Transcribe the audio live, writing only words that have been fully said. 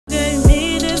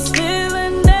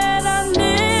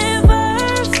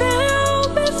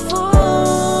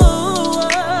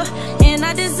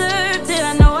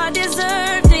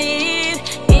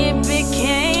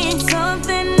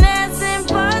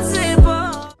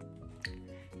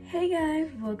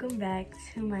welcome back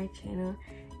to my channel,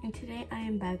 and today I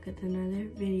am back with another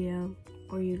video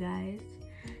for you guys.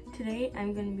 Today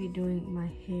I'm going to be doing my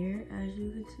hair. As you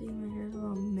can see, my hair is a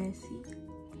little messy,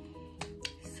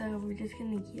 so we're just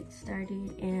going to get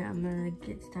started, and I'm going to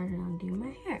get started on doing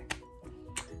my hair.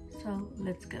 So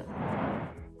let's go.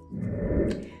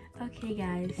 Okay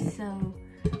guys, so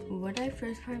when I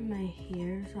first part my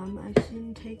hair, so I'm actually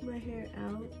going to take my hair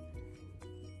out.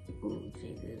 Oh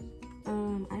Jesus.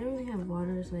 I don't really have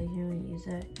water, so I can't really use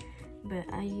that. But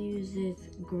I use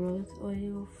this growth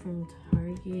oil from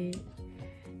Target,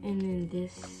 and then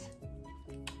this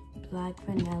black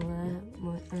vanilla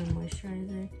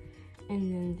moisturizer,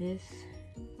 and then this.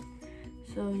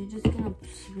 So you're just gonna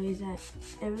spray that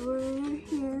everywhere in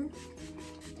your hair,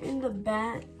 in the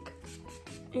back,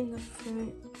 in the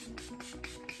front.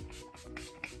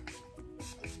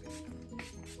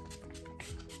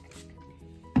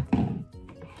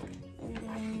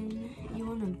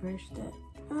 Brush that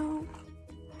out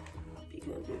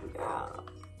because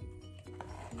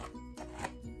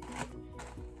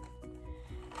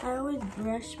I always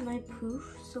brush my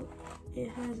poof so it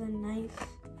has a nice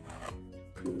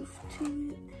poof to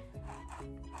it.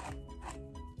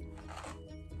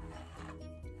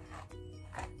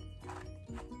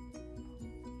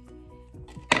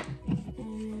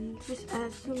 And just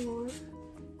add some more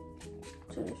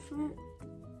to the front.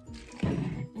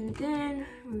 And then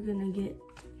we're gonna get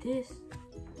this,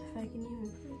 if I can even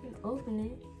freaking open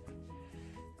it.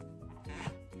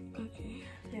 Okay,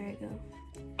 there we go.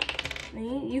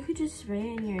 Now you could just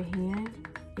spray it in your hand.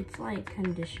 It's like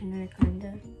conditioner,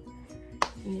 kinda.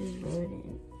 You just roll it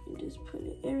in. You just put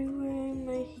it everywhere in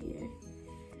my hair.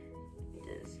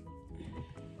 Just.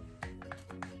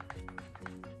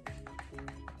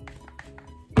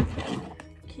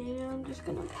 Okay, now I'm just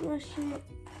gonna brush it.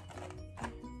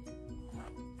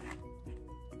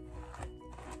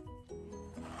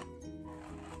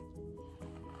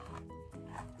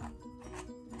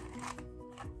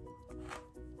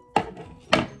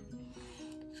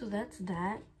 So that's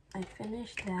that. I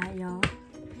finished that, y'all.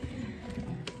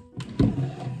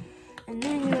 And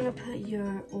then you're gonna put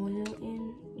your oil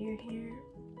in your hair.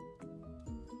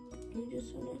 You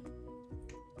just wanna.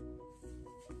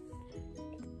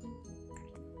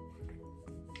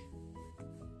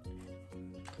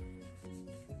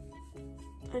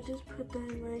 I just put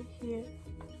that in my hair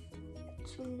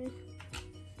to make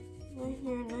my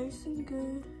hair nice and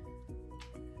good.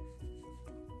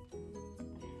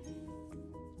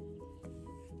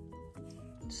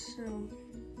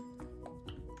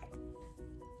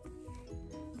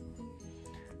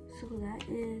 So that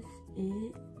is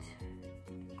it.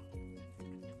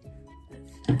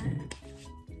 That's that.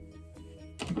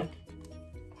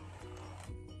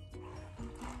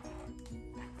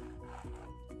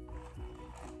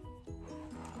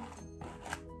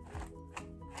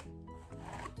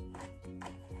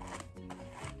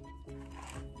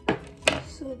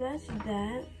 So that's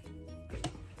that.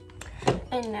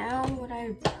 And now what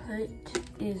I put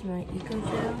is my Eco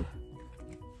Gel.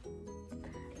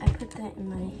 I put that in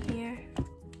my hair.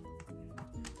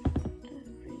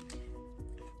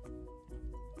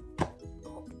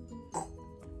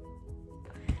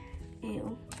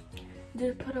 Ew.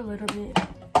 Just put a little bit,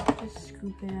 just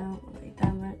scoop it out like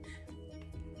that much.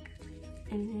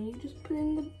 And then you just put it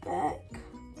in the back,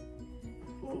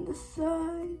 on the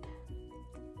side.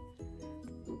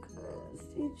 Because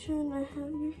you're trying to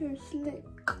have your hair slick.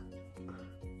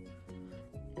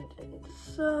 And then the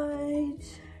sides.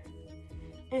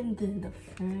 And then the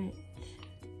front.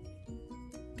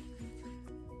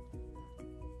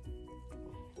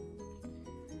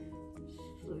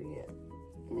 So yeah,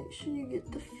 make sure you get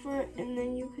the front, and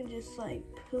then you can just like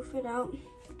poof it out.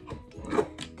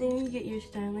 Then you get your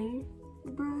styling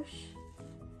brush,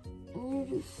 and you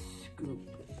just scoop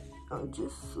it or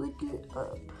just slick it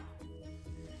up.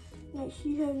 Make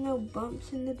sure you have no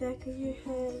bumps in the back of your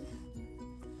head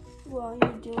while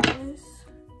you're doing this.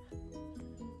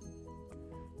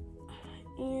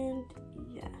 And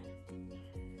yeah,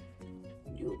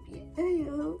 you'll be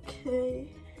a-okay.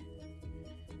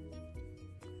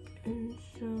 And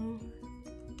so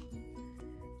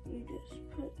you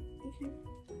just put here.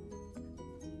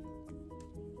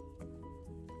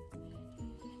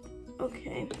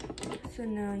 Okay, so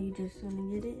now you just want to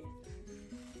get it.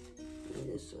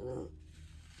 You just want to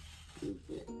scoop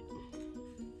it.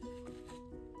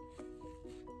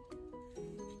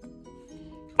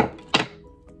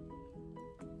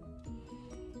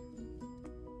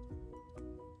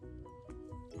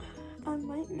 I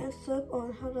might mess up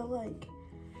on how to like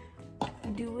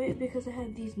do it because I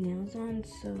have these nails on,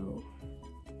 so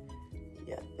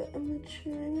Yeah, but I'm gonna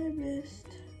try my best.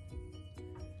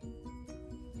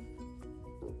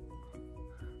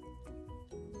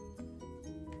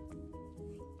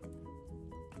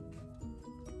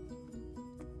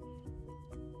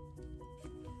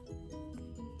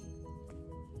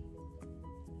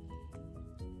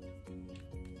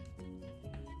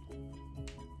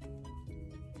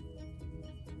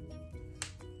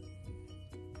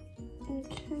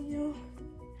 Okay, y'all.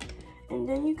 And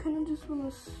then you kind of just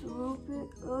want to swoop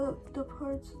it up the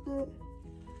parts that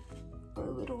are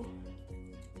a little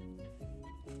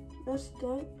messed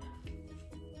up.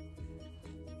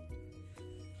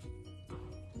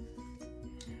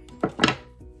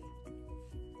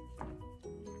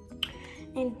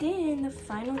 And then the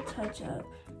final touch up,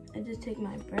 I just take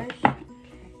my brush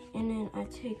and then I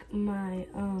take my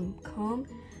comb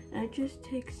and I just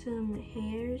take some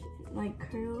hairs, like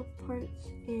curl parts,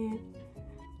 and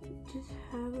just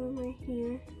have them right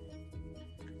here.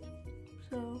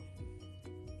 So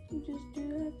you just do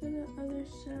that for the other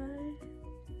side.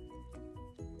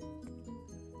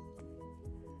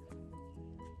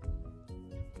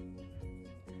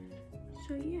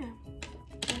 So yeah,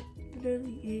 that's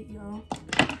literally it, y'all.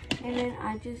 And then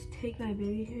I just take my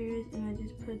baby hairs and I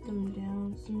just put them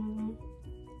down, some of them.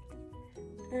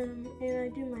 And I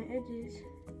do my edges.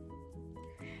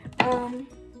 I'm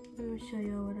gonna show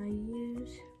y'all what I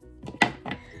use.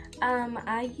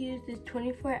 I use this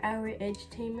 24-hour edge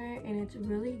tamer and it's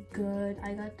really good.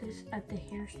 I got this at the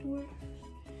hair store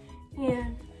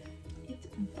and it's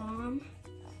bomb.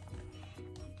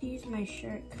 I use my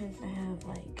shirt because I have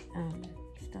like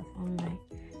stuff on my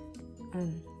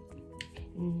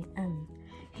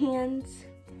hands,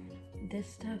 this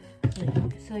stuff,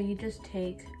 like, so you just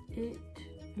take it.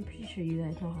 I'm pretty sure you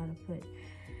guys know how to put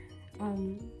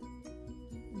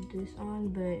this on,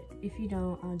 but if you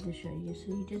don't, I'll just show you. So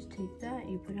you just take that,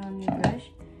 you put it on your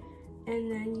brush,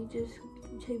 and then you just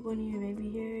take one of your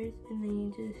baby hairs and then you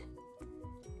just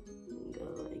go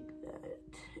like that,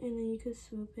 and then you can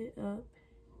swoop it up.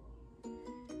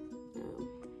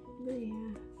 But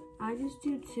yeah, I just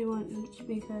do 2 on each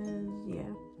because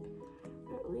yeah,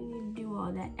 I don't really need to do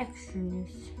all that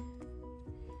extraness.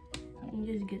 And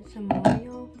just get some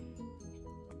oil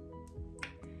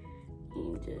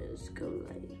and just go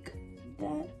like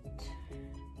that.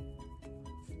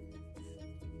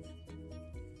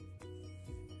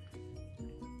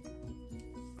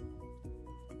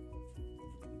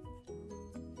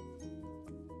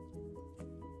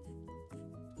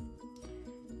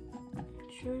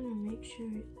 Trying to make sure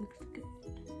it looks good.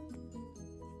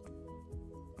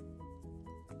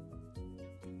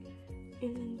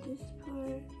 And then this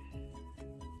part,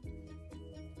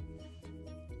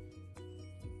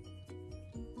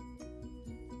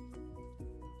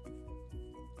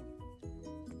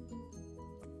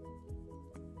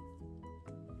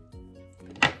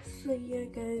 so yeah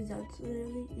guys, that's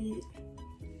literally it.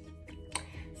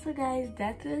 So guys,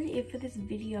 that's really it for this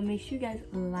video. Make sure you guys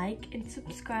like and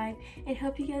subscribe and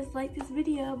hope you guys like this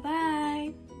video.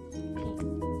 Bye.